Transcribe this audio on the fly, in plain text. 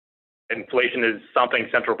Inflation is something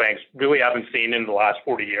central banks really haven't seen in the last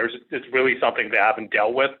 40 years. It's really something they haven't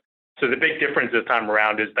dealt with. So the big difference this time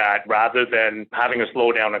around is that rather than having a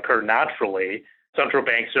slowdown occur naturally, central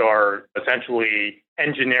banks are essentially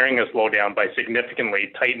engineering a slowdown by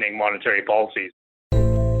significantly tightening monetary policies.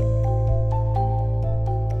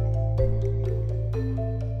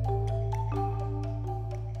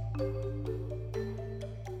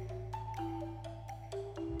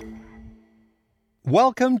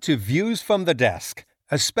 Welcome to Views from the Desk,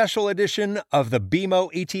 a special edition of the BMO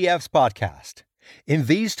ETFs podcast. In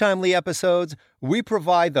these timely episodes, we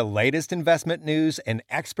provide the latest investment news and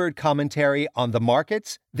expert commentary on the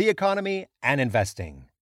markets, the economy, and investing.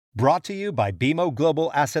 Brought to you by BMO Global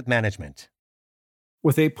Asset Management.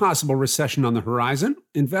 With a possible recession on the horizon,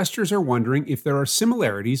 investors are wondering if there are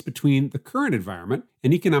similarities between the current environment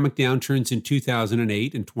and economic downturns in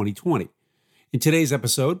 2008 and 2020. In today's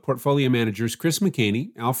episode, portfolio managers Chris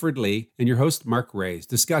McCaney, Alfred Lee, and your host Mark Reyes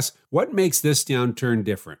discuss what makes this downturn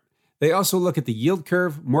different. They also look at the yield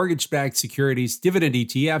curve, mortgage-backed securities, dividend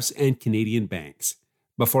ETFs, and Canadian banks.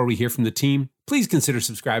 Before we hear from the team, please consider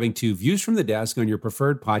subscribing to Views from the Desk on your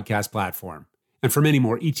preferred podcast platform. And for many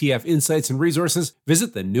more ETF insights and resources,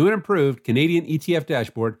 visit the new and improved Canadian ETF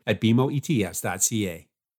dashboard at bmoetfs.ca.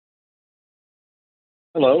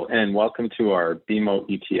 Hello, and welcome to our BMO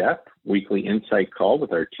ETF weekly insight call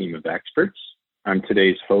with our team of experts. I'm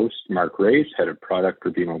today's host, Mark Reyes, Head of Product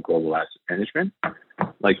for BMO Global Asset Management. I'd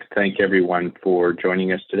like to thank everyone for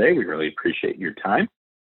joining us today. We really appreciate your time.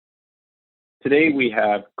 Today we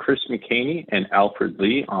have Chris McCaney and Alfred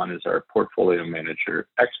Lee on as our portfolio manager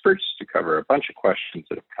experts to cover a bunch of questions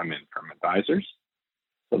that have come in from advisors.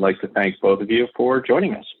 I'd like to thank both of you for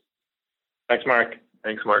joining us. Thanks, Mark.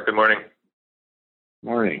 Thanks, Mark. Good morning.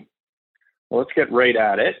 Morning. Well, let's get right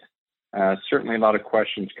at it. Certainly a lot of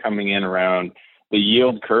questions coming in around the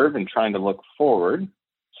yield curve and trying to look forward.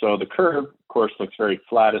 So the curve, of course, looks very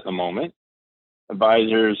flat at the moment.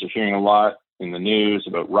 Advisors are hearing a lot in the news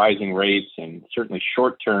about rising rates and certainly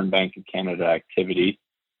short-term Bank of Canada activity.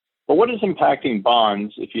 But what is impacting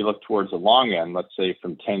bonds if you look towards the long end, let's say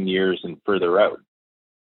from 10 years and further out?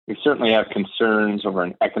 We certainly have concerns over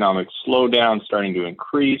an economic slowdown starting to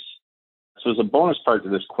increase. So as a bonus part to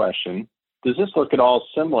this question, does this look at all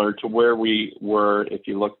similar to where we were if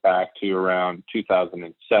you look back to around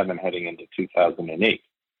 2007 heading into 2008?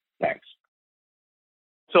 Thanks.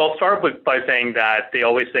 So I'll start by saying that they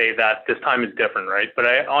always say that this time is different, right? But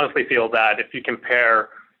I honestly feel that if you compare,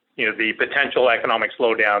 the potential economic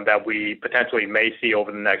slowdown that we potentially may see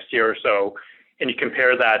over the next year or so, and you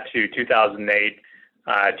compare that to 2008,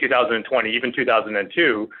 2020, even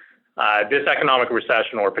 2002, this economic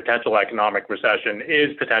recession or potential economic recession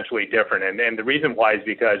is potentially different. And the reason why is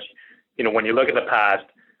because, when you look at the past,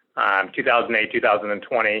 2008,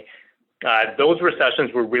 2020, those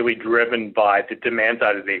recessions were really driven by the demand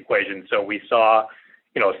side of the equation. So we saw,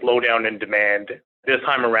 a slowdown in demand. This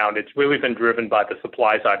time around, it's really been driven by the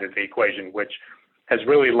supply side of the equation, which has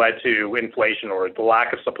really led to inflation or the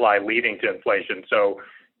lack of supply leading to inflation. So,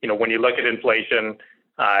 when you look at inflation,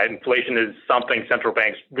 inflation is something central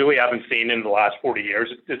banks really haven't seen in the last 40 years.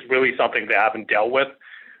 It's really something they haven't dealt with.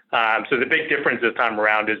 So the big difference this time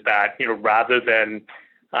around is that, rather than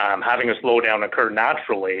having a slowdown occur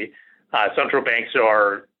naturally, central banks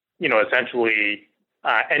are, essentially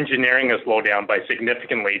engineering a slowdown by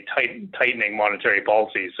significantly tightening monetary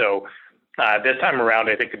policies. So this time around,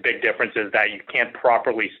 I think the big difference is that you can't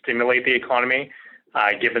properly stimulate the economy,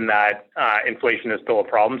 given that inflation is still a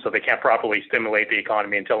problem. So they can't properly stimulate the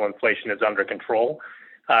economy until inflation is under control.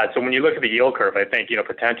 So when you look at the yield curve, I think,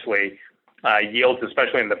 potentially yields,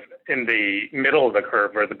 especially in the middle of the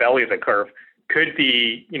curve or the belly of the curve, could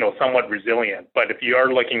be, somewhat resilient. But if you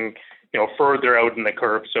are looking, further out in the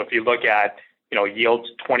curve, so if you look at, yields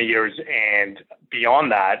 20 years and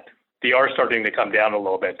beyond that, they are starting to come down a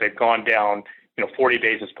little bit. They've gone down, 40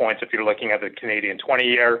 basis points if you're looking at the Canadian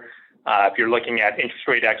 20-year. If you're looking at interest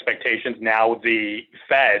rate expectations, now the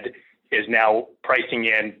Fed is now pricing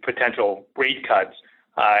in potential rate cuts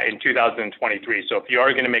in 2023. So if you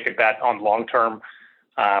are going to make a bet on long-term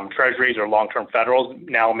treasuries or long-term federals,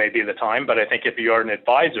 now may be the time. But I think if you are an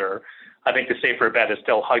advisor, I think the safer bet is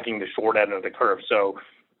still hugging the short end of the curve. So,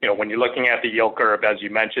 when you're looking at the yield curve, as you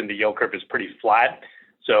mentioned, the yield curve is pretty flat.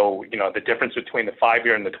 So, the difference between the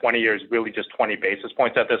 5-year and the 20-year is really just 20 basis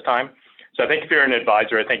points at this time. So I think if you're an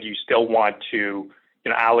advisor, I think you still want to,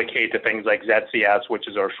 allocate to things like ZCS, which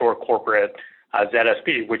is our short corporate,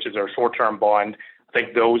 ZSP, which is our short-term bond. I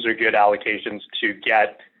think those are good allocations to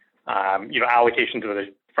get, allocation to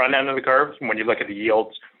the front end of the curve. When you look at the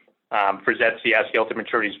yields for ZCS, yield to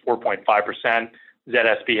maturity is 4.5%.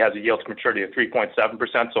 ZSP has a yield to maturity of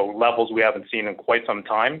 3.7%, so levels we haven't seen in quite some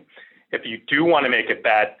time. If you do want to make a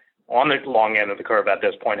bet on the long end of the curve at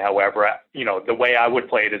this point, however, the way I would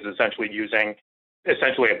play it is essentially using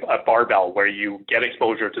a barbell where you get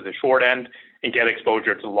exposure to the short end and get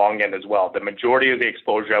exposure to the long end as well. The majority of the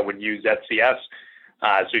exposure I would use ZCS.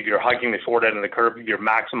 So if you're hugging the short end of the curve, you're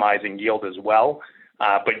maximizing yield as well,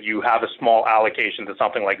 but you have a small allocation to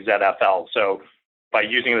something like ZFL. So by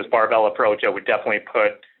using this barbell approach, I would definitely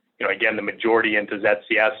put, again, the majority into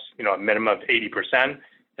ZCS, a minimum of 80%.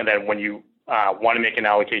 And then when you want to make an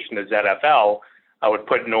allocation to ZFL, I would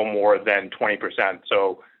put no more than 20%.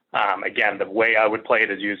 So again, the way I would play it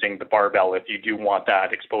is using the barbell if you do want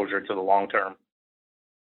that exposure to the long term.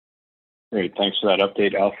 Great. Thanks for that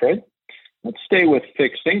update, Alfred. Let's stay with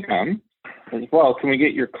fixed income as well. Can we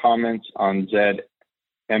get your comments on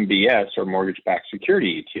ZMBS or mortgage-backed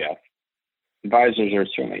security ETF? Advisors are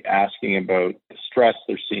certainly asking about the stress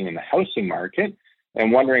they're seeing in the housing market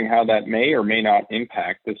and wondering how that may or may not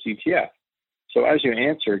impact this ETF. So as you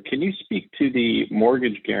answer, can you speak to the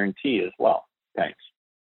mortgage guarantee as well? Thanks.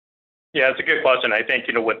 Yeah, it's a good question. I think,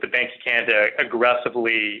 with the Bank of Canada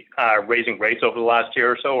aggressively raising rates over the last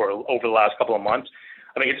year or so, or over the last couple of months,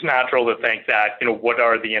 I think it's natural to think that, what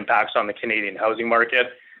are the impacts on the Canadian housing market?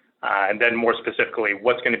 And then more specifically,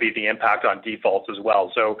 what's going to be the impact on defaults as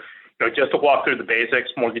well? So, just to walk through the basics,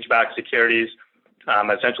 mortgage-backed securities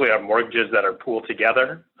essentially are mortgages that are pooled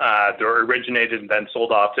together. They're originated and then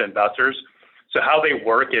sold off to investors. So how they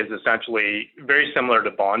work is essentially very similar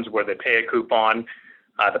to bonds where they pay a coupon.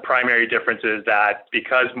 The primary difference is that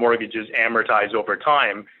because mortgages amortize over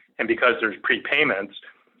time and because there's prepayments,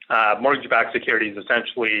 mortgage-backed securities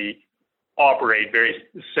essentially operate very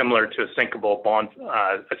similar to a sinkable bond.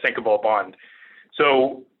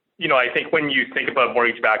 So, I think when you think about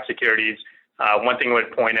mortgage-backed securities, one thing I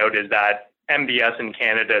would point out is that MBS in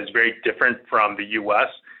Canada is very different from the U.S.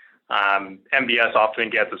 MBS often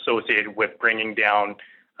gets associated with bringing down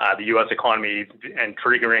the U.S. economy and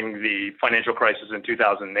triggering the financial crisis in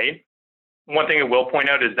 2008. One thing I will point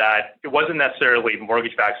out is that it wasn't necessarily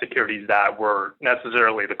mortgage-backed securities that were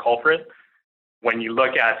necessarily the culprit. When you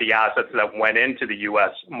look at the assets that went into the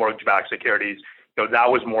U.S. mortgage-backed securities,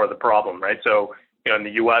 that was more of the problem, right? So, in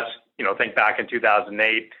the U.S., think back in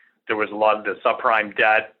 2008, there was a lot of the subprime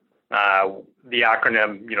debt, the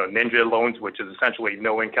acronym, NINJA loans, which is essentially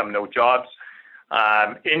no income, no jobs.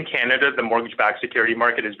 In Canada, the mortgage-backed security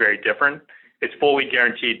market is very different. It's fully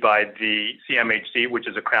guaranteed by the CMHC, which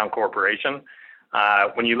is a Crown corporation.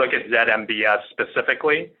 When you look at ZMBS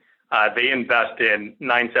specifically, they invest in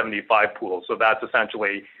 975 pools. So that's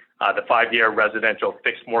essentially the 5-year residential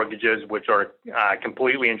fixed mortgages, which are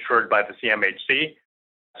completely insured by the CMHC.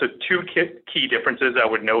 So two key differences I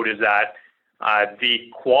would note is that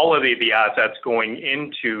the quality of the assets going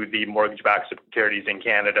into the mortgage-backed securities in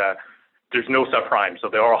Canada, there's no subprime. So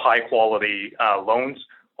they're all high-quality loans,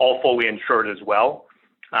 all fully insured as well.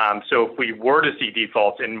 So if we were to see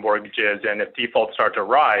defaults in mortgages and if defaults start to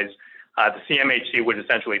rise, the CMHC would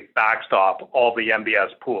essentially backstop all the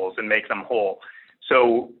MBS pools and make them whole.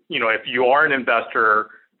 So, if you are an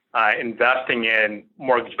investor investing in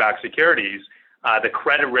mortgage-backed securities, the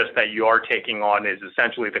credit risk that you are taking on is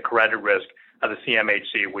essentially the credit risk of the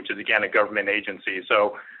CMHC, which is, again, a government agency.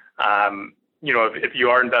 So, if you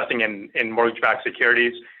are investing in mortgage-backed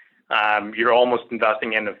securities, you're almost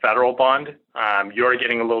investing in a federal bond. You're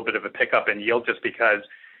getting a little bit of a pickup in yield just because,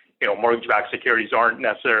 mortgage-backed securities aren't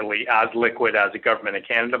necessarily as liquid as a government of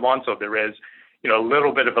Canada bond. So there is, a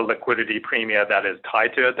little bit of a liquidity premium that is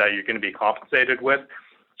tied to it that you're going to be compensated with.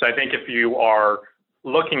 So I think if you are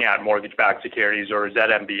looking at mortgage-backed securities or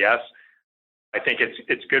ZMBS, I think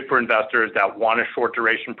it's good for investors that want a short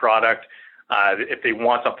duration product. If they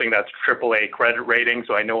want something that's AAA credit rating,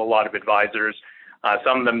 so I know a lot of advisors,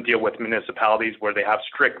 some of them deal with municipalities where they have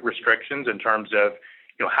strict restrictions in terms of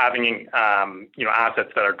having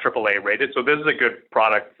assets that are AAA rated. So this is a good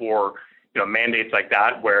product for mandates like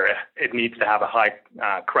that where it needs to have a high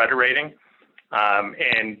credit rating.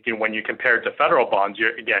 And when you compare it to federal bonds,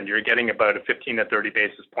 you're getting about a 15 to 30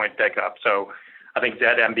 basis point pickup. So I think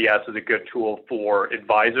ZMBS is a good tool for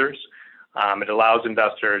advisors. It allows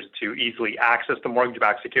investors to easily access the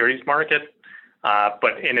mortgage-backed securities market.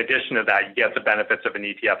 But in addition to that, you get the benefits of an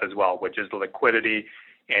ETF as well, which is the liquidity,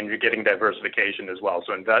 and you're getting diversification as well.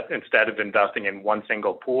 So instead of investing in one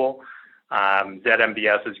single pool,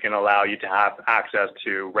 ZMBS is going to allow you to have access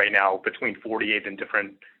to right now between 48 to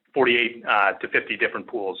 50 different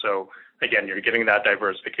pools. So again, you're getting that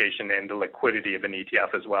diversification and the liquidity of an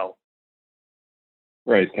ETF as well.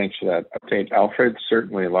 Right. Thanks for that update, Alfred.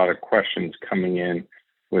 Certainly a lot of questions coming in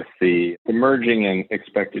with the emerging and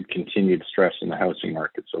expected continued stress in the housing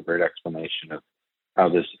market. So great explanation of how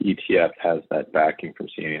this ETF has that backing from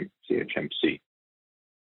CHMC.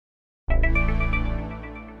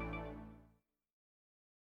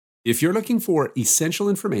 If you're looking for essential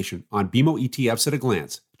information on BMO ETFs at a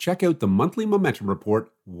glance, check out the monthly momentum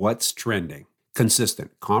report, What's Trending.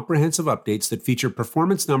 Consistent, comprehensive updates that feature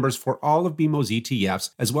performance numbers for all of BMO's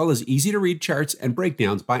ETFs, as well as easy-to-read charts and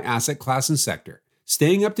breakdowns by asset class and sector.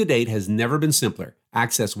 Staying up to date has never been simpler.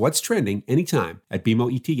 Access What's Trending anytime at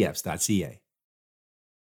bmoetfs.ca.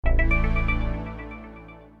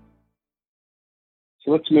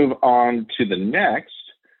 So let's move on to the next.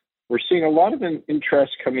 We're seeing a lot of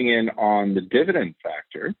interest coming in on the dividend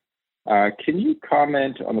factor. Can you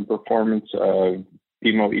comment on the performance of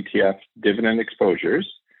BMO ETF dividend exposures?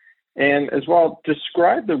 And as well,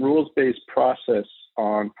 describe the rules-based process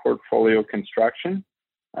on portfolio construction.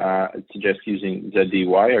 I'd suggest using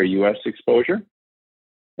ZDY or US exposure.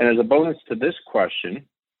 And as a bonus to this question,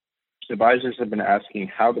 advisors have been asking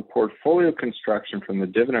how the portfolio construction from the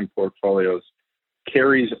dividend portfolios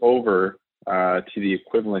carries over to the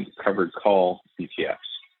equivalent covered call ETFs.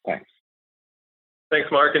 Thanks. Thanks,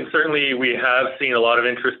 Mark. And certainly we have seen a lot of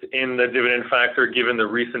interest in the dividend factor given the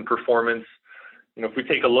recent performance. If we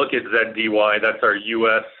take a look at ZDY, that's our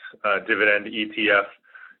US dividend ETF.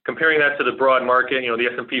 Comparing that to the broad market, the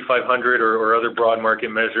S&P 500 or other broad market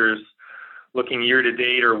measures, looking year to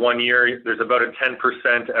date or 1 year, there's about a 10%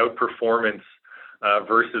 outperformance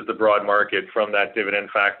versus the broad market from that dividend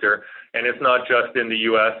factor. And it's not just in the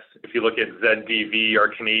US. If you look at ZDV, our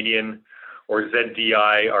Canadian, or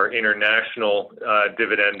ZDI, our international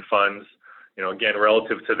dividend funds, again,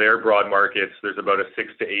 relative to their broad markets, there's about a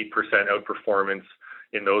 6 to 8% outperformance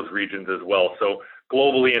in those regions as well. So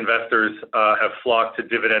globally, investors have flocked to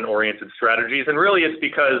dividend-oriented strategies. And really, it's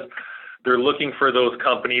because they're looking for those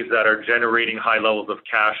companies that are generating high levels of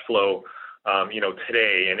cash flow,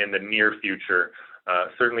 today and in the near future.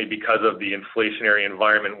 Certainly because of the inflationary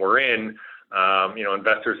environment we're in,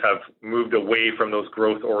 investors have moved away from those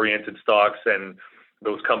growth-oriented stocks and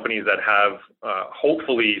those companies that have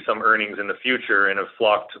hopefully some earnings in the future and have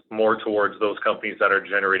flocked more towards those companies that are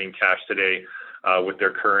generating cash today with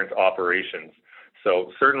their current operations.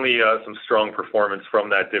 So certainly some strong performance from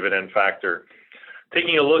that dividend factor.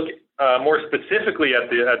 Taking a look more specifically at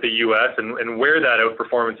the U.S. and where that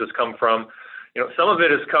outperformance has come from, some of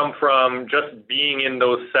it has come from just being in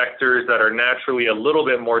those sectors that are naturally a little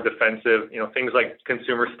bit more defensive, things like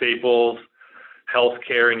consumer staples,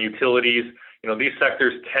 healthcare, and utilities. These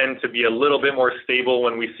sectors tend to be a little bit more stable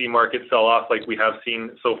when we see market sell-off like we have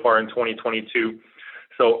seen so far in 2022.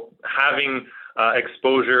 So having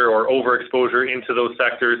exposure or overexposure into those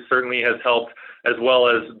sectors certainly has helped, as well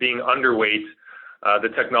as being underweight the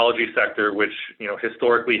technology sector, which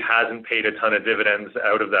historically hasn't paid a ton of dividends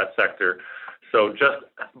out of that sector. So just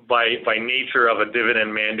by nature of a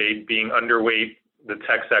dividend mandate being underweight the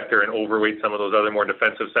tech sector and overweight some of those other more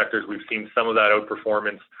defensive sectors, we've seen some of that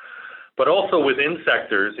outperformance. But also within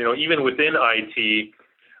sectors, even within IT,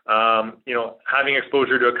 having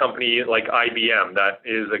exposure to a company like IBM that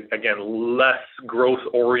is, again, less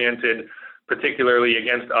growth-oriented, particularly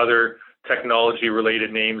against other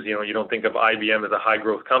technology-related names. You don't think of IBM as a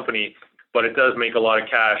high-growth company, but it does make a lot of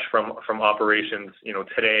cash from operations,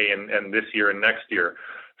 today and this year and next year.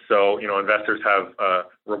 So, investors have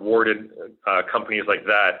rewarded companies like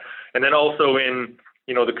that. And then also in,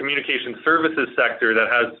 the communication services sector that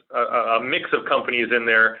has a mix of companies in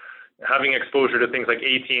there, having exposure to things like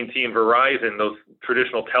AT&T and Verizon, those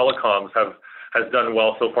traditional telecoms has done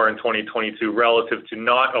well so far in 2022 relative to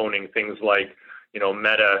not owning things like,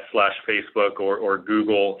 Meta/Facebook or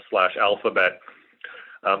Google/Alphabet.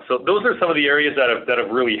 So those are some of the areas that have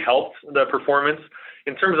really helped the performance.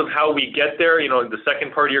 In terms of how we get there, the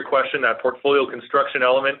second part of your question, that portfolio construction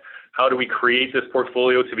element, how do we create this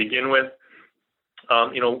portfolio to begin with?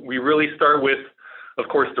 We really start with, of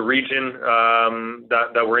course, the region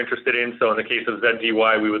that we're interested in. So in the case of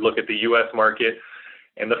ZDY, we would look at the U.S. market.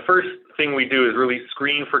 And the first thing we do is really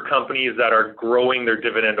screen for companies that are growing their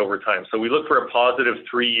dividend over time. So we look for a positive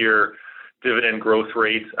 3-year dividend growth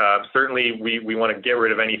rate. Certainly, we want to get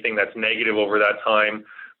rid of anything that's negative over that time.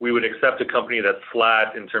 We would accept a company that's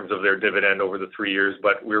flat in terms of their dividend over the 3 years,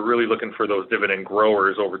 but we're really looking for those dividend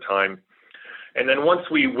growers over time. And then once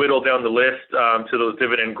we whittle down the list to those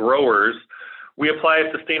dividend growers, we apply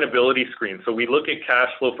a sustainability screen. So we look at cash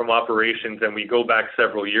flow from operations and we go back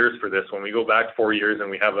several years for this. When we go back 4 years and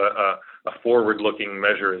we have a forward-looking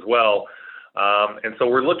measure as well. And so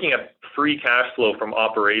we're looking at free cash flow from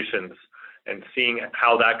operations and seeing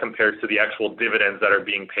how that compares to the actual dividends that are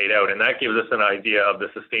being paid out. And that gives us an idea of the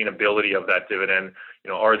sustainability of that dividend.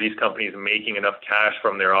 Are these companies making enough cash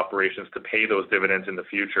from their operations to pay those dividends in the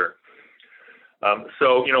future?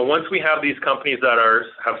 So once we have these companies that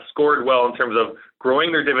have scored well in terms of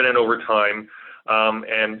growing their dividend over time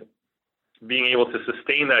and being able to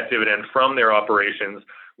sustain that dividend from their operations,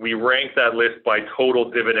 we rank that list by total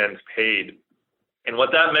dividends paid. And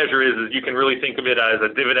what that measure is you can really think of it as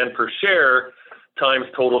a dividend per share times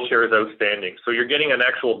total shares outstanding. So you're getting an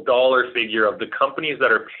actual dollar figure of the companies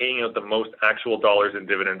that are paying out the most actual dollars in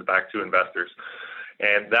dividends back to investors.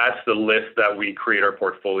 And that's the list that we create our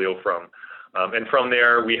portfolio from. And from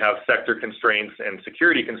there, we have sector constraints and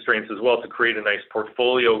security constraints as well to create a nice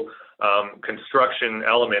portfolio construction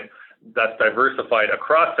element that's diversified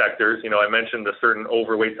across sectors. I mentioned the certain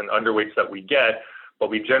overweights and underweights that we get, but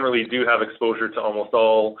we generally do have exposure to almost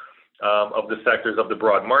all of the sectors of the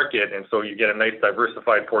broad market. And so you get a nice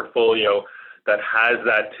diversified portfolio that has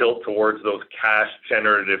that tilt towards those cash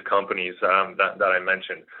generative companies that I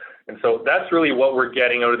mentioned. And so that's really what we're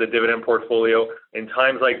getting out of the dividend portfolio. In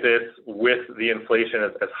times like this, with the inflation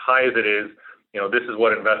as high as it is, this is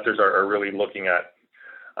what investors are really looking at.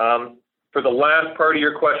 For the last part of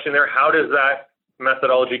your question there, how does that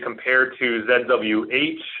methodology compare to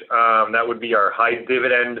ZWH? That would be our high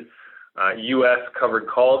dividend U.S. covered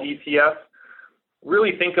call ETF.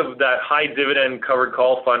 Really think of that high dividend covered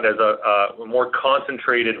call fund as a more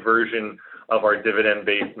concentrated version of our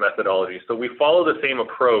dividend-based methodology. So we follow the same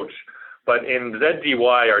approach, but in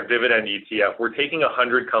ZDY, our dividend ETF, we're taking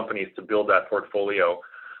 100 companies to build that portfolio,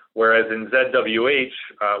 whereas in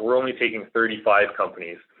ZWH, we're only taking 35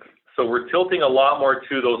 companies. So we're tilting a lot more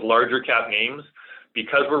to those larger cap names.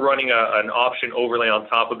 Because we're running an option overlay on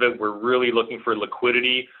top of it, we're really looking for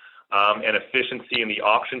liquidity and efficiency in the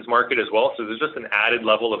options market as well. So there's just an added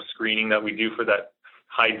level of screening that we do for that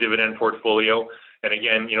high dividend portfolio. And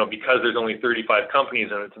again, because there's only 35 companies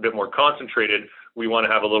and it's a bit more concentrated, we want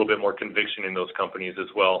to have a little bit more conviction in those companies as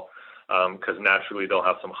well, because naturally they'll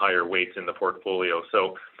have some higher weights in the portfolio.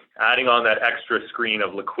 So adding on that extra screen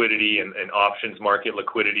of liquidity and options market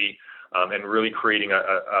liquidity, and really creating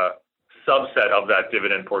a subset of that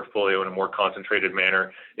dividend portfolio in a more concentrated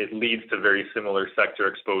manner, it leads to very similar sector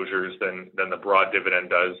exposures than the broad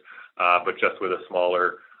dividend does, but just with a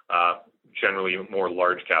smaller, generally more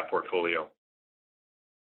large cap portfolio.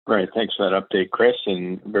 Great. Thanks for that update, Chris,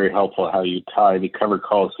 and very helpful how you tie the covered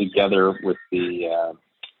calls together with the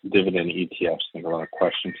dividend ETFs. I think a lot of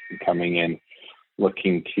questions coming in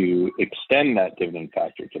looking to extend that dividend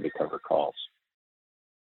factor to the covered calls.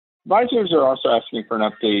 Advisors are also asking for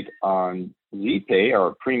an update on ZPay,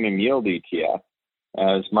 our premium yield ETF,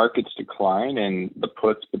 as markets decline and the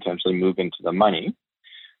puts potentially move into the money.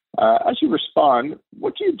 As you respond,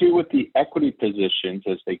 what do you do with the equity positions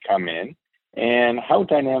as they come in? And how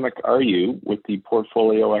dynamic are you with the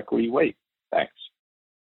portfolio equity weight? Thanks.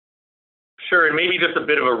 Sure, and maybe just a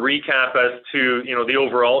bit of a recap as to the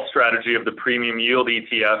overall strategy of the premium yield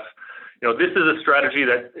ETF. This is a strategy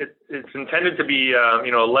that it's intended to be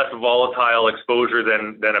a less volatile exposure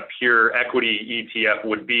than a pure equity ETF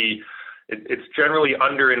would be. It's generally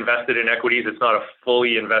underinvested in equities. It's not a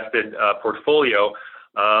fully invested portfolio.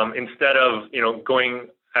 Instead of going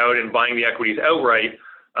out and buying the equities outright,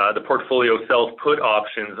 the portfolio sells put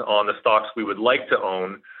options on the stocks we would like to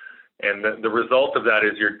own, and the result of that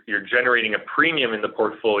is you're generating a premium in the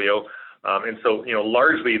portfolio. And so,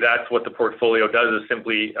 largely that's what the portfolio does, is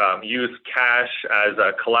simply use cash as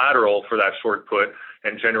a collateral for that short put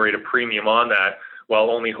and generate a premium on that,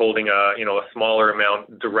 while only holding a smaller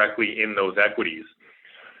amount directly in those equities.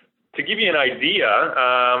 To give you an idea,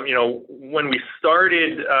 when we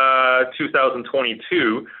started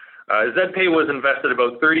 2022, ZPay was invested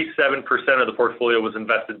about 37% of the portfolio was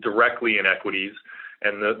invested directly in equities,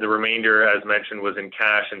 and the remainder, as mentioned, was in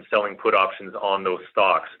cash and selling put options on those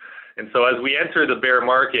stocks. And so as we enter the bear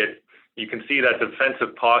market, you can see that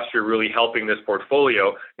defensive posture really helping this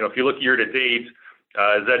portfolio. If you look year to date,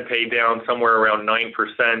 ZPay down somewhere around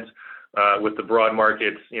 9%, with the broad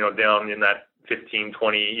markets, down in that 15,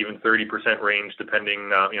 20, even 30% range, depending,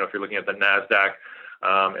 if you're looking at the NASDAQ,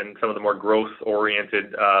 and some of the more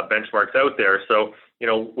growth-oriented benchmarks out there. So,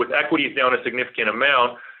 with equities down a significant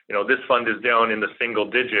amount, this fund is down in the single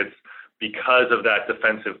digits because of that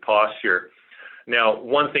defensive posture. Now,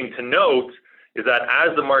 one thing to note is that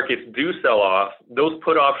as the markets do sell off, those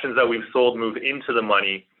put options that we've sold move into the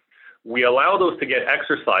money. We allow those to get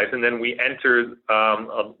exercised, and then we enter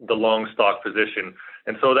the long stock position.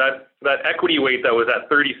 And so that equity weight that was at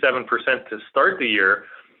 37% to start the year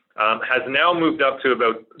has now moved up to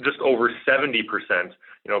about just over 70%.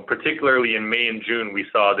 particularly in May and June, we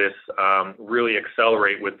saw this really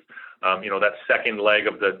accelerate with that second leg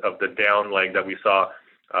of the down leg that we saw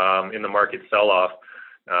in the market sell-off.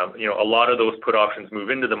 A lot of those put options move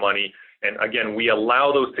into the money. And again, we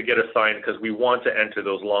allow those to get assigned because we want to enter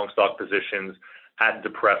those long stock positions at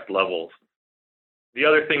depressed levels. The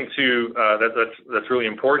other thing too that's really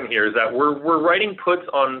important here is that we're writing puts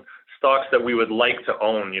on stocks that we would like to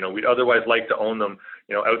own. We'd otherwise like to own them,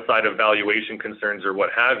 outside of valuation concerns or what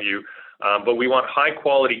have you. But we want high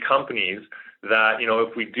quality companies that,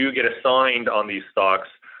 if we do get assigned on these stocks,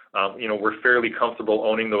 we're fairly comfortable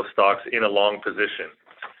owning those stocks in a long position.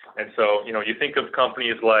 And so, you think of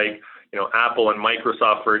companies like, Apple and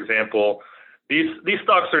Microsoft, for example. These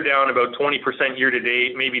stocks are down about 20% year to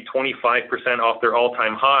date, maybe 25% off their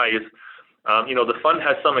all-time highs. The fund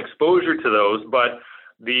has some exposure to those, but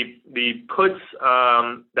the puts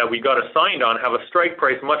that we got assigned on have a strike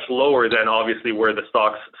price much lower than obviously where the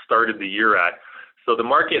stocks started the year at. So the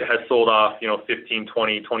market has sold off, 15,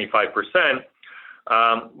 20, 25%.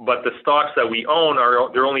 But the stocks that we own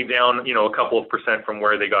they're only down, a couple of percent from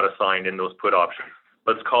where they got assigned in those put options.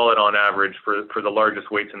 Let's call it on average for the largest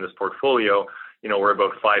weights in this portfolio, we're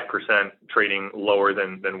about 5% trading lower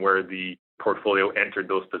than where the portfolio entered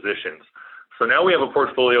those positions. So now we have a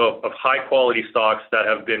portfolio of high quality stocks that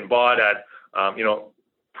have been bought at,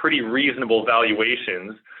 pretty reasonable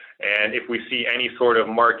valuations. And if we see any sort of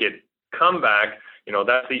market comeback,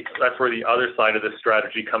 that's where the other side of the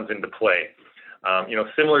strategy comes into play.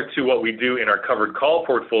 Similar to what we do in our covered call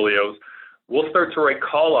portfolios, we'll start to write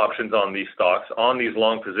call options on these stocks, on these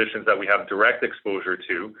long positions that we have direct exposure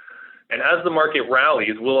to. And as the market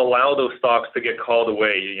rallies, we'll allow those stocks to get called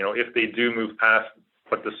away. If they do move past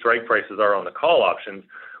what the strike prices are on the call options,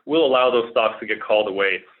 we'll allow those stocks to get called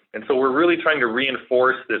away. And so we're really trying to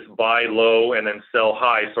reinforce this buy low and then sell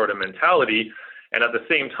high sort of mentality. And at the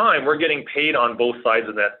same time, we're getting paid on both sides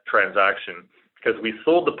of that transaction because we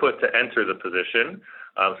sold the put to enter the position.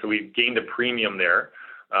 So we gained a premium there.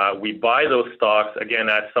 We buy those stocks, again,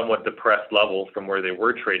 at somewhat depressed levels from where they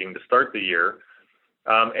were trading to start the year.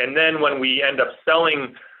 And then when we end up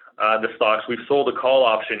selling the stocks, we've sold a call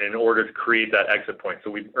option in order to create that exit point.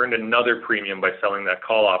 So we've earned another premium by selling that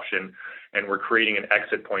call option, and we're creating an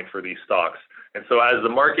exit point for these stocks. And so as the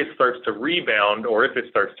market starts to rebound, or if it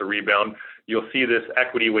starts to rebound, you'll see this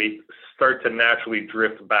equity weight start to naturally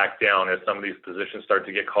drift back down as some of these positions start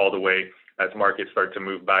to get called away, as markets start to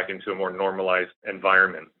move back into a more normalized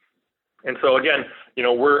environment. And so again,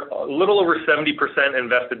 we're a little over 70%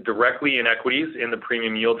 invested directly in equities in the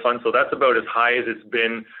premium yield fund. So that's about as high as it's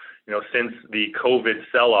been, since the COVID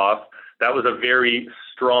sell-off. That was a very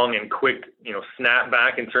strong and quick,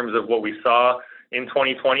 snapback in terms of what we saw in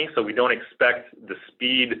 2020. So we don't expect the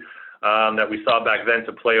speed that we saw back then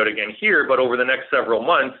to play out again here. But over the next several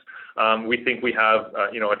months, we think we have,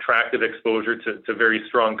 attractive exposure to very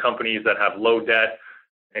strong companies that have low debt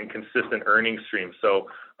and consistent earnings streams. So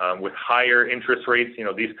with higher interest rates,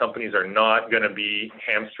 these companies are not going to be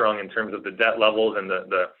hamstrung in terms of the debt levels and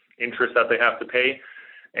the interest that they have to pay.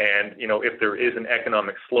 And, if there is an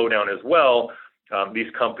economic slowdown as well, these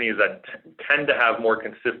companies that tend to have more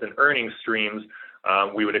consistent earnings streams,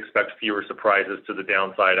 we would expect fewer surprises to the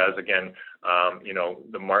downside as, again,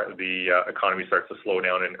 the economy starts to slow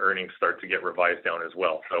down and earnings start to get revised down as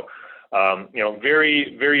well. So,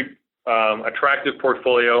 very, very attractive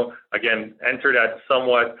portfolio, again, entered at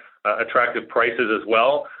somewhat attractive prices as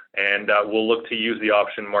well. And we'll look to use the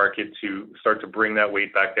option market to start to bring that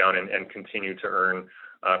weight back down and continue to earn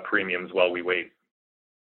premiums while we wait.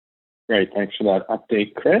 Great. Thanks for that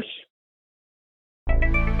update, Chris.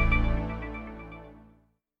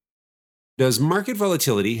 Does market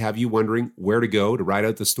volatility have you wondering where to go to ride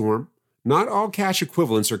out the storm? Not all cash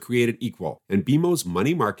equivalents are created equal, and BMO's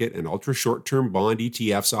money market and ultra short-term bond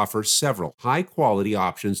ETFs offer several high-quality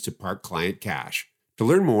options to park client cash. To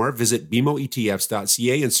learn more, visit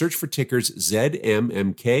bmoetfs.ca and search for tickers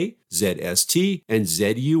ZMMK, ZST, and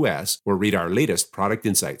ZUS, or read our latest product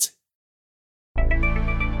insights.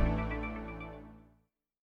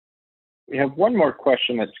 We have one more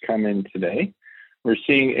question that's come in today. We're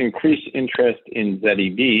seeing increased interest in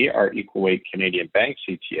ZEB, our equal weight Canadian banks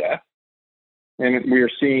ETF. And we are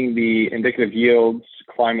seeing the indicative yields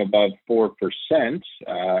climb above 4%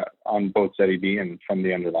 on both ZEB and from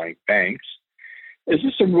the underlying banks. Is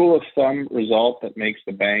this a rule of thumb result that makes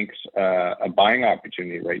the banks a buying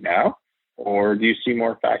opportunity right now? Or do you see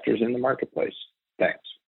more factors in the marketplace? Thanks.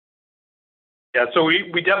 Yeah, so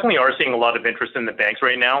we definitely are seeing a lot of interest in the banks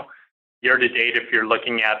right now. Year to date, if you're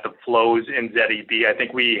looking at the flows in ZEB, I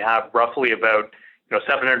think we have roughly about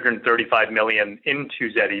 $735 million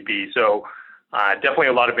into ZEB. So Definitely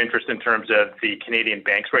a lot of interest in terms of the Canadian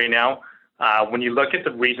banks right now. When you look at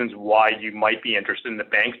the reasons why you might be interested in the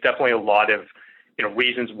banks, definitely a lot of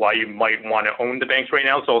reasons why you might want to own the banks right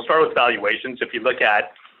now. So I'll start with valuations. If you look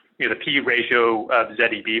at the PE ratio of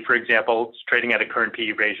ZEB, for example, it's trading at a current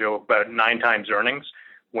PE ratio of about 9 times earnings.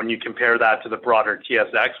 When you compare that to the broader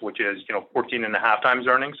TSX, which is 14.5 times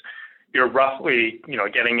earnings, you're roughly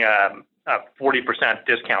getting a 40%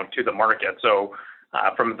 discount to the market. So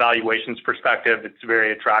from a valuations perspective, it's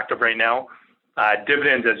very attractive right now.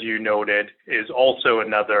 Dividends, as you noted, is also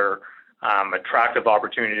another attractive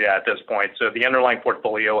opportunity at this point. So the underlying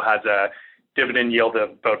portfolio has a dividend yield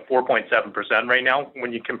of about 4.7% right now.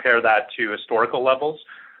 When you compare that to historical levels,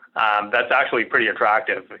 that's actually pretty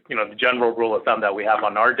attractive. The general rule of thumb that we have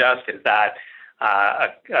on our desk is that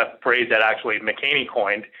a phrase that actually McCaney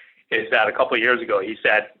coined is that a couple of years ago he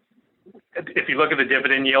said, if you look at the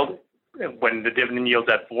dividend yield, when the dividend yield's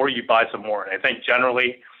at 4, you buy some more. And I think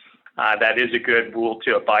generally that is a good rule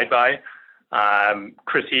to abide by.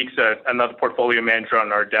 Chris Heeks, another portfolio manager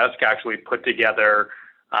on our desk, actually put together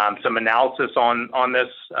some analysis on this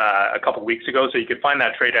a couple of weeks ago. So you could find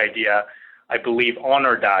that trade idea, I believe, on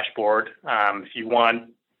our dashboard. If you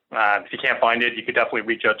can't find it, you could definitely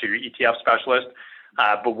reach out to your ETF specialist.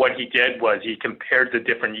 But what he did was he compared the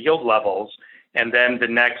different yield levels and then the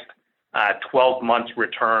next 12 months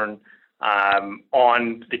return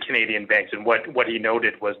on the Canadian banks. And what he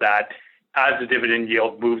noted was that as the dividend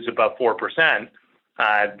yield moves above 4%,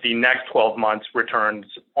 the next 12 months returns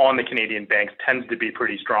on the Canadian banks tends to be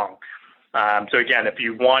pretty strong. So again, if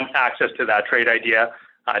you want access to that trade idea,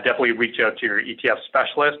 definitely reach out to your ETF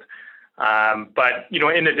specialist. But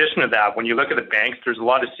in addition to that, when you look at the banks, there's a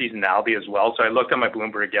lot of seasonality as well. So I looked at my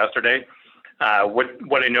Bloomberg yesterday.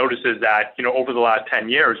 What I noticed is that over the last 10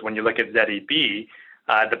 years, when you look at ZEB,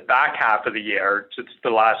 the back half of the year, it's the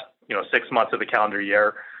last 6 months of the calendar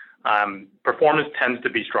year, performance tends to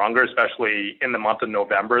be stronger, especially in the month of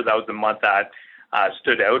November. That was the month that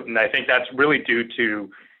stood out, and I think that's really due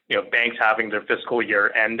to banks having their fiscal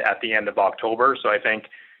year end at the end of October. So I think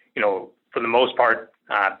for the most part,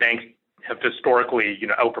 banks have historically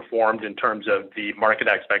outperformed in terms of the market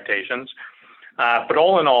expectations. But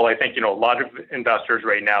all in all, I think a lot of investors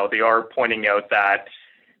right now, they are pointing out that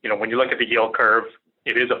when you look at the yield curve,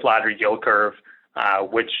 it is a flatter yield curve,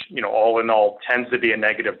 which all in all tends to be a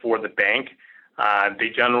negative for the bank. They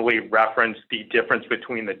generally reference the difference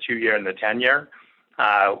between the 2-year and the 10-year.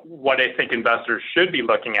 What I think investors should be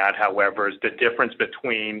looking at, however, is the difference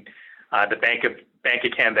between the Bank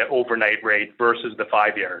of Canada overnight rate versus the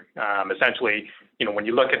 5-year. Essentially, when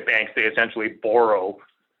you look at banks, they essentially borrow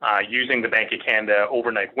using the Bank of Canada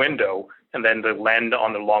overnight window, and then they lend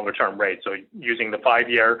on the longer term rate. So using the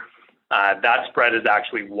 5-year, that spread is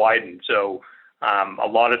actually widened. So a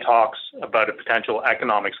lot of talks about a potential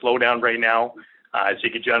economic slowdown right now. So you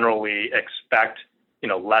could generally expect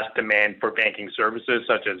less demand for banking services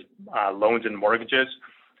such as loans and mortgages.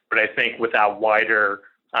 But I think with that wider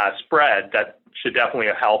spread, that should definitely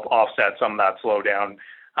help offset some of that slowdown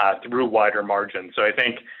through wider margins. So I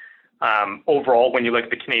think overall, when you look at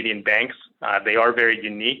the Canadian banks, they are very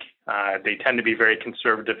unique. They tend to be very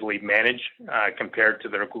conservatively managed compared to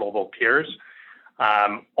their global peers.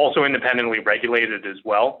 Also independently regulated as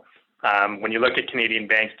well. When you look at Canadian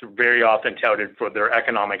banks, they're very often touted for their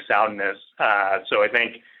economic soundness. So I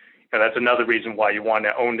think that's another reason why you want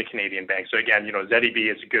to own the Canadian banks. So again,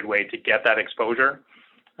 ZEB is a good way to get that exposure.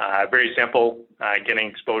 Very simple, getting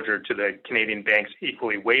exposure to the Canadian banks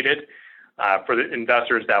equally weighted. For the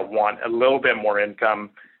investors that want a little bit more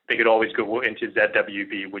income, they could always go into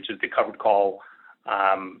ZWB, which is the covered call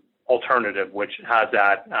alternative, which has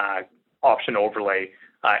that option overlay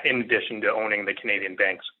in addition to owning the Canadian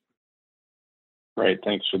banks. Right.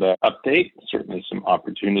 Thanks for that update. Certainly some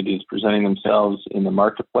opportunities presenting themselves in the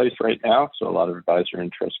marketplace right now. So a lot of advisor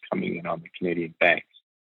interest coming in on the Canadian banks.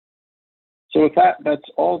 So with that, that's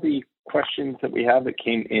all the questions that we have that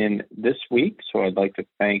came in this week. So I'd like to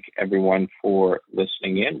thank everyone for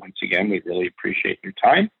listening in. Once again, we really appreciate your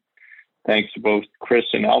time. Thanks to both Chris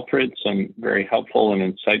and Alfred, some very helpful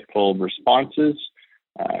and insightful responses,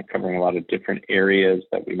 covering a lot of different areas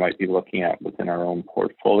that we might be looking at within our own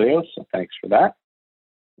portfolio. So thanks for that.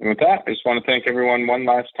 And with that, I just want to thank everyone one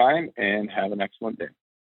last time and have an excellent day.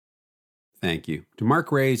 Thank you to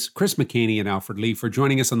Mark Rays, Chris McCaney, and Alfred Lee for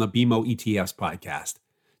joining us on the BMO ETFs podcast.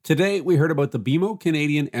 Today, we heard about the BMO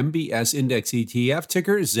Canadian MBS Index ETF,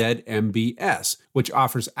 ticker ZMBS, which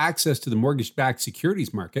offers access to the mortgage-backed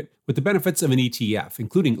securities market with the benefits of an ETF,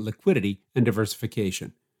 including liquidity and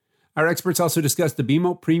diversification. Our experts also discussed the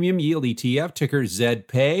BMO Premium Yield ETF, ticker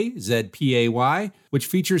ZPAY, ZPAY, which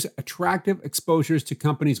features attractive exposures to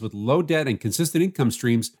companies with low debt and consistent income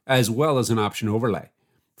streams, as well as an option overlay.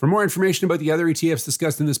 For more information about the other ETFs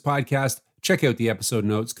discussed in this podcast, check out the episode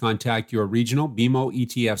notes, contact your regional BMO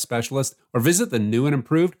ETF specialist, or visit the new and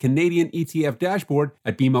improved Canadian ETF dashboard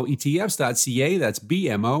at bmoetfs.ca. That's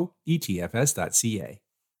bmoetfs.ca.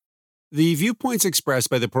 The viewpoints expressed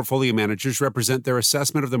by the portfolio managers represent their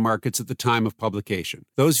assessment of the markets at the time of publication.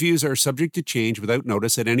 Those views are subject to change without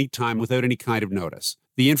notice at any time without any kind of notice.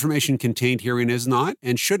 The information contained herein is not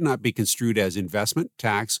and should not be construed as investment,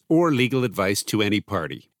 tax, or legal advice to any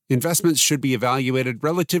party. Investments should be evaluated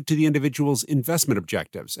relative to the individual's investment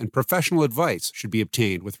objectives, and professional advice should be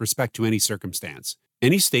obtained with respect to any circumstance.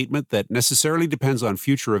 Any statement that necessarily depends on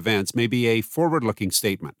future events may be a forward-looking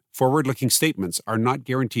statement. Forward-looking statements are not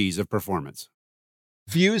guarantees of performance.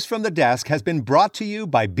 Views from the Desk has been brought to you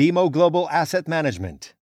by BMO Global Asset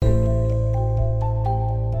Management.